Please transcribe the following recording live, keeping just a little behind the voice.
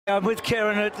I'm with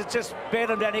Kerrin. It's just bed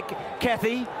down here.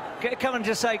 Kathy, come and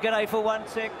just say good day for 1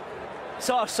 sec.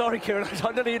 So, sorry, Kerrin,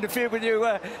 I nearly interfered with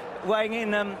you weighing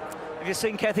in. Have you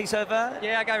seen Kathy so far?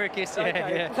 Yeah, I gave her a kiss. Yeah,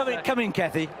 okay. yeah. Come in,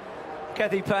 Kathy.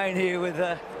 Kathy Payne here with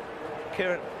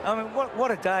Kerrin. I mean,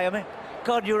 what a day. I mean,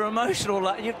 God, you're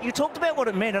emotional. You talked about what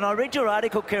it meant, and I read your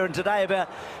article, Kerrin, today about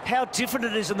how different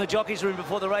it is in the jockeys' room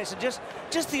before the race, and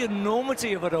just the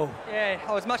enormity of it all. Yeah,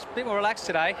 I was a bit more relaxed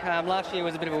today. Last year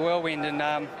was a bit of a whirlwind, and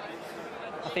I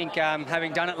think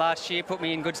having done it last year put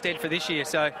me in good stead for this year.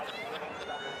 So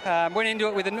went into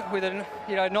it with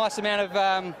a nice amount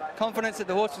of confidence that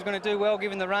the horse was going to do well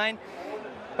given the rain,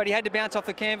 but he had to bounce off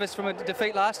the canvas from a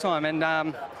defeat last time,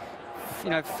 and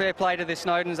fair play to the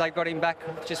Snowdens. They got him back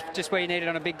just where he needed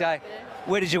on a big day.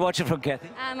 Where did you watch it from, Kathy?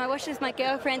 I watched it with my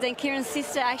girlfriends and Kieran's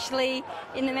sister actually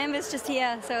in the members just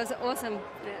here, so it was awesome.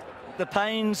 Yeah. The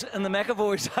Paynes and the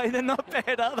McEvoys, hey, they're not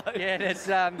bad, are they? Yeah, there's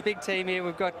a big team here.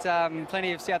 We've got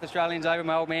plenty of South Australians over,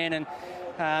 my old man,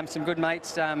 and some good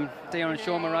mates, Dion and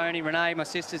Sean Maroney, Renee, my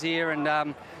sister's here,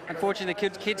 and unfortunately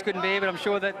the kids couldn't be here, but I'm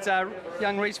sure that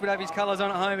young Reese would have his colours on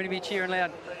at home and he'd be cheering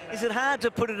loud. Is it hard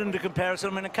to put it into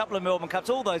comparison? I mean, a couple of Melbourne Cups,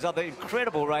 all those other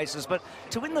incredible races, but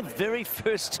to win the very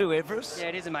first two Everest? Yeah,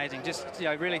 it is amazing. Just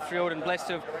really thrilled and blessed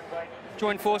to have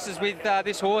joined forces with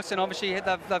this horse, and obviously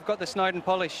they've got the Snowden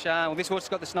polish. This horse has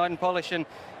got the Snowden polish, and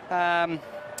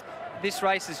this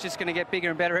race is just going to get bigger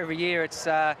and better every year. It's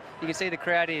you can see the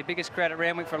crowd here, biggest crowd at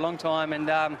Randwick for a long time, and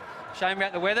shame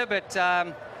about the weather, but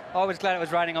I was glad it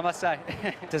was raining, I must say.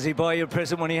 Does he buy you a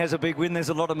present when he has a big win? There's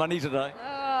a lot of money today.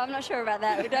 Oh, I'm not sure about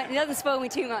that. It doesn't spoil me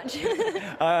too much.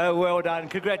 Well done.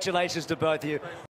 Congratulations to both of you.